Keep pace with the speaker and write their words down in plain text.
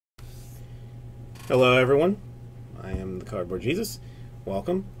Hello everyone, I am the Cardboard Jesus.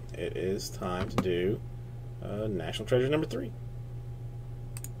 Welcome. It is time to do National Treasure number 3.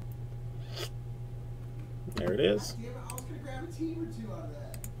 There it is. Damn it, I was going to grab a team or two out of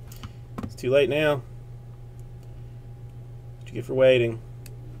that. It's too late now. What you get for waiting?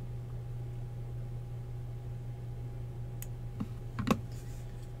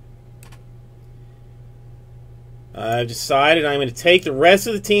 I've decided I'm going to take the rest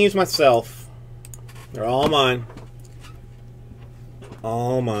of the teams myself. They're all mine.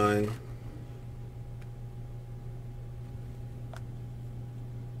 All mine.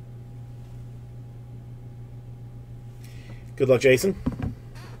 Good luck, Jason.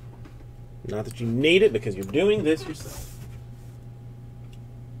 Not that you need it, because you're doing this yourself.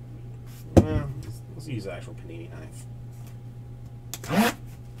 Well, let's use the actual panini knife.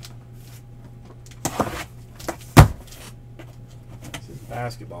 This is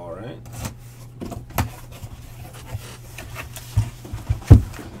basketball, right?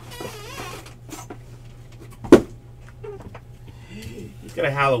 He's got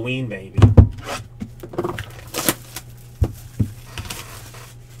a Halloween baby.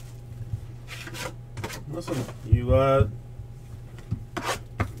 Listen, you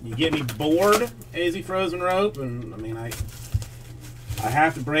get me bored, AZ Frozen Rope, and I mean I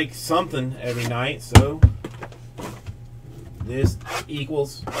have to break something every night, so this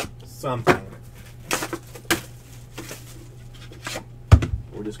equals something.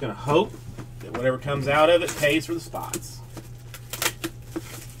 We're just gonna hope that whatever comes out of it pays for the spots.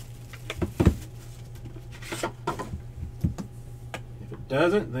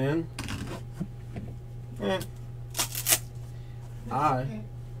 Doesn't, then I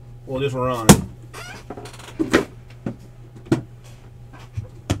will just run.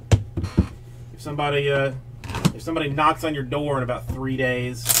 If somebody knocks on your door in about 3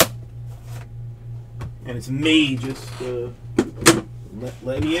 days and it's me, just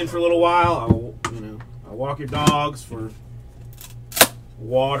let me in for a little while. I'll walk your dogs for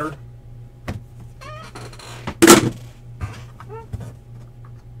water.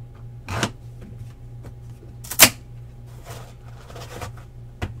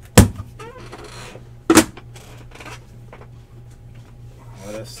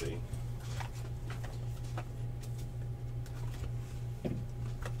 Let's see.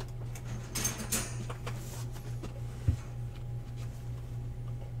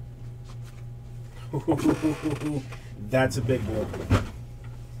 That's a big boy. What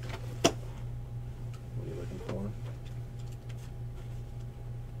are you looking for?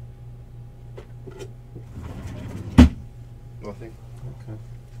 Nothing. Okay.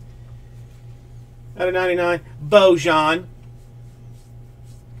 Out of 99, Bojan.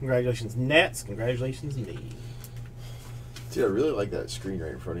 Congratulations, Nets. Congratulations, me. Dude, I really like that screen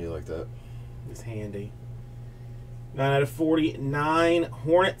right in front of you like that. It's handy. 9 out of 49,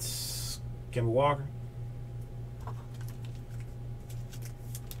 Hornets. Kemba Walker.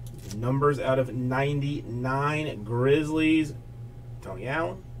 Numbers out of 99, Grizzlies. Tony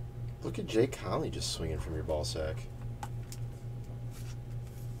Allen. Look at Jay Conley just swinging from your ball sack.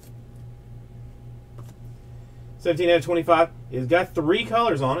 17 out of 25. It's got 3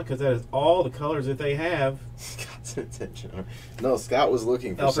 colors on it, because that is all the colors that they have. Scott's attention. No, Scott was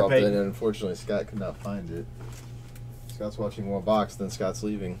looking for Alfred something, Payton. and unfortunately Scott could not find it. Scott's watching one box, then Scott's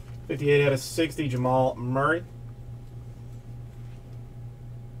leaving. 58 out of 60, Jamal Murray.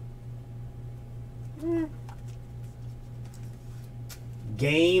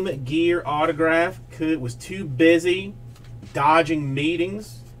 Game Gear autograph. Was too busy dodging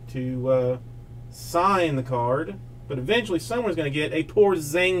meetings to sign the card, but eventually someone's going to get a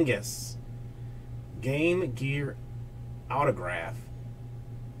Porzingis Game Gear autograph.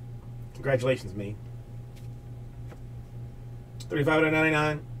 Congratulations, me. 35 out of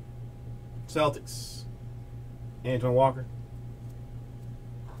 99, Celtics, Antoine Walker.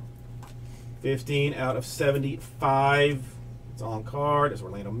 15 out of 75, it's on card, it's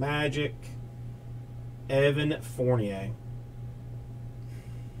Orlando Magic, Evan Fournier.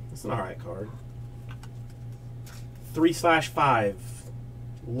 It's an alright card. 3/5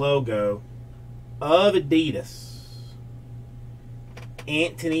 logo of Adidas,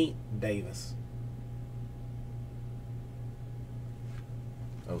 Anthony Davis.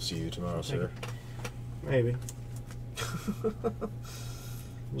 I'll see you tomorrow, sir. Maybe.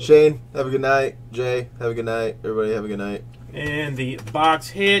 Shane, have a good night. Jay, have a good night. Everybody have a good night. And the box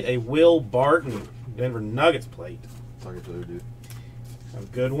hit, a Will Barton Denver Nuggets plate. Talk to you, dude. A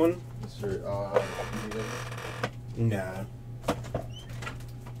good one. Yes, sir. No.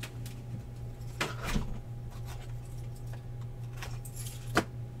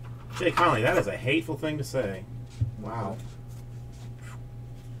 Jay Conley, that is a hateful thing to say. Wow.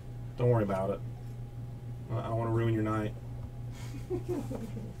 Don't worry about it. I don't want to ruin your night.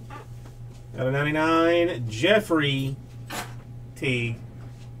 Got a 99, Jeffrey T.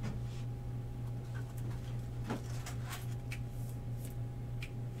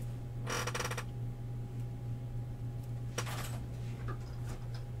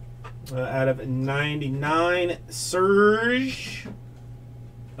 Out of 99, Serge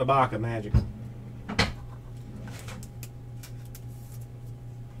Ibaka, Magic.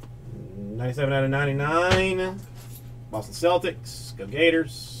 97 out of 99, Boston Celtics. Go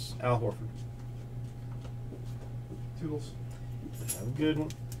Gators. Al Horford. Toodles. Have a good one.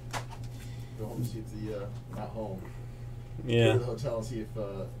 Go home and see if the not home. Yeah. Go to the hotel and see if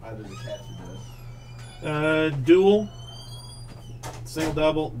either of the cats are dead. Dual. Single,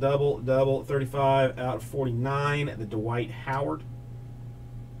 double, double, double. 35 out of 49. The Dwight Howard.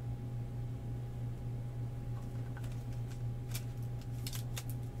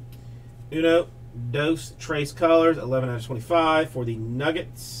 Uno, Dos, Trace Colors. 11 out of 25 for the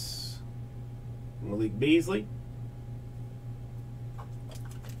Nuggets. Malik Beasley.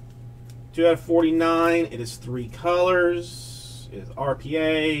 2 out of 49. It is 3 colors. It is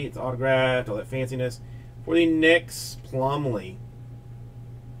RPA. It's autographed. All that fanciness. For the Knicks, Plumlee.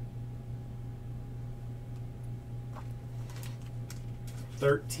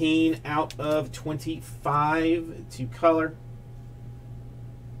 $13 out of 25 to color.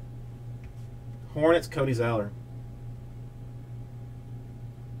 Hornets, Cody Zeller.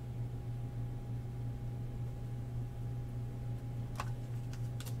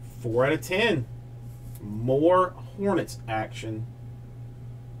 Four out of 10. More Hornets action.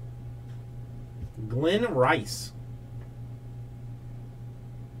 Glenn Rice.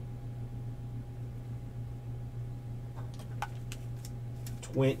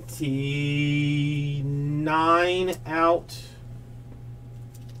 $29 out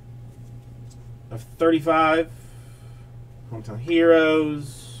of 35. Hometown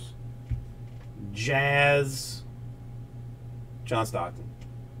Heroes. Jazz. John Stockton.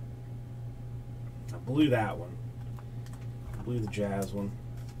 I blew that one. I blew the Jazz one.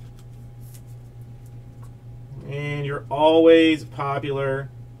 And you're always popular.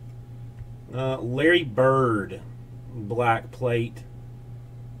 Larry Bird. Black plate.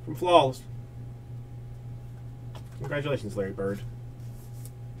 From Flawless. Congratulations, Larry Bird.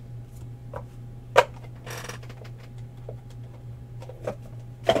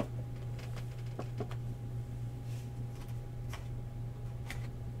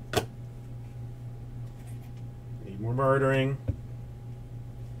 Need more murdering.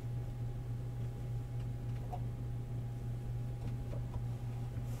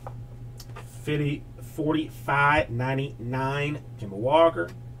 $45.99, Kemba Walker.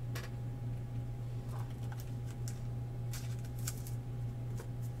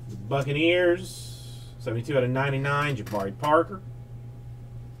 Buccaneers, 72 out of 99, Jabari Parker.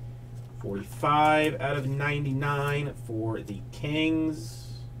 45 out of 99 for the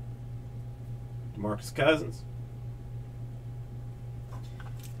Kings, DeMarcus Cousins.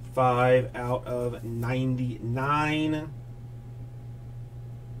 5 out of 99,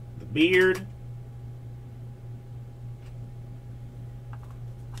 the Beard.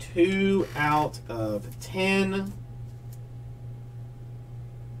 2 out of 10.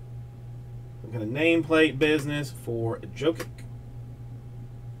 We've got a nameplate business for Jokic.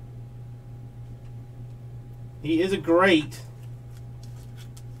 He is a great.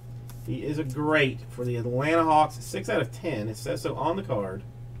 He is a great for the Atlanta Hawks. 6 out of 10. It says so on the card.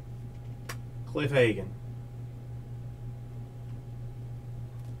 Cliff Hagan.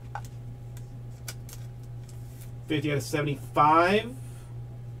 $50 out of 75.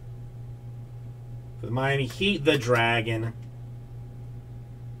 For the Miami Heat, the Dragon.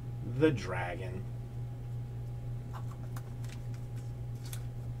 The Dragon.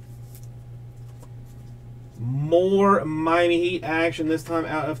 More Miami Heat action, this time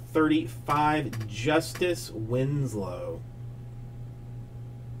out of 35. Justice Winslow.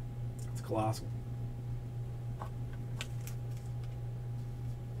 It's colossal.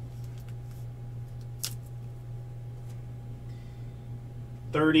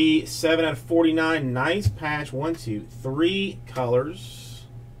 $37 out of 49. Nice patch. 1, 2, 3 colors.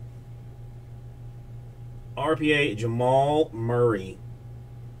 RPA Jamal Murray.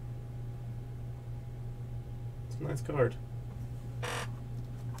 It's a nice card.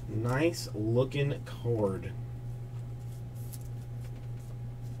 Nice looking card.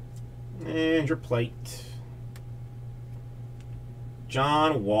 And your plate.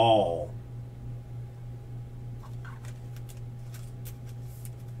 John Wall.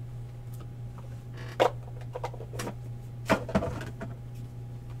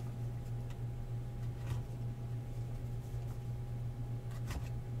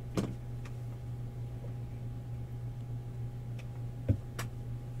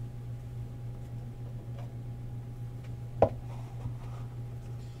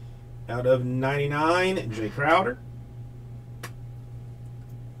 Out of 99, Jay Crowder.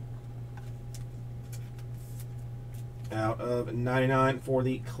 Out of 99 for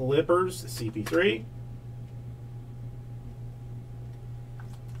the Clippers, CP3.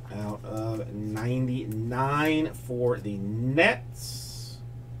 Out of 99 for the Nets,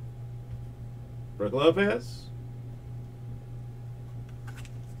 Brook Lopez.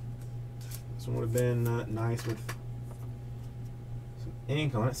 This one would have been nice with some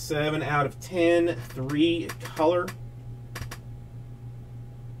ink on it. 7 out of 10, 3 color.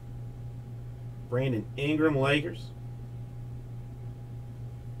 Brandon Ingram, Lakers.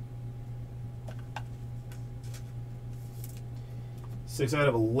 Six out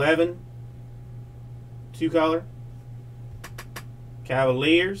of 11, 2 color.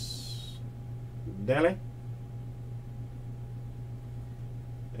 Cavaliers, Dele.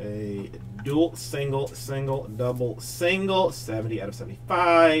 A dual, single, double, single. 70 out of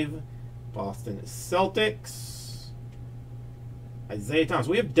 75. Boston Celtics. Isaiah Thomas.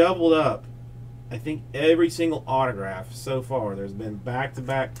 We have doubled up, I think, every single autograph so far. There's been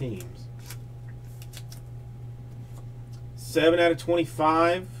back-to-back teams. 7 out of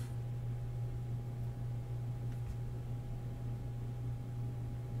 25.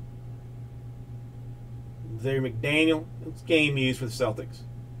 Xavier McDaniel. It's game used for the Celtics.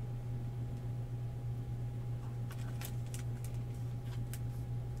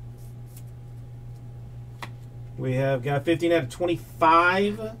 We have got 15 out of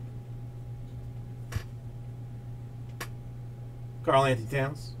 25. Karl Anthony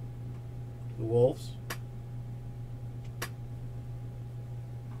Towns. The Wolves.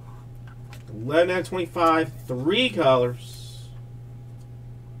 11 out of 25, 3 colors.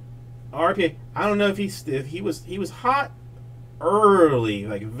 RPA. I don't know if he was hot early,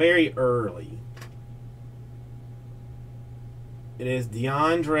 like very early. It is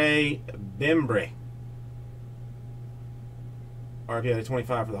DeAndre Bembry. RPA out of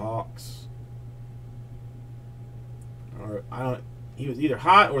 25 for the Hawks. Or I don't. He was either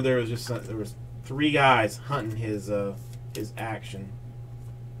hot or there was 3 guys hunting his action.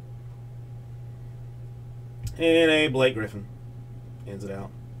 And a Blake Griffin ends it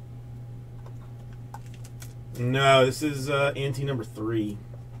out. No, this is NT number 3.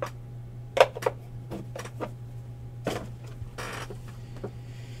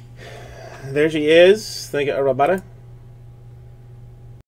 There she is. Thank you, everybody.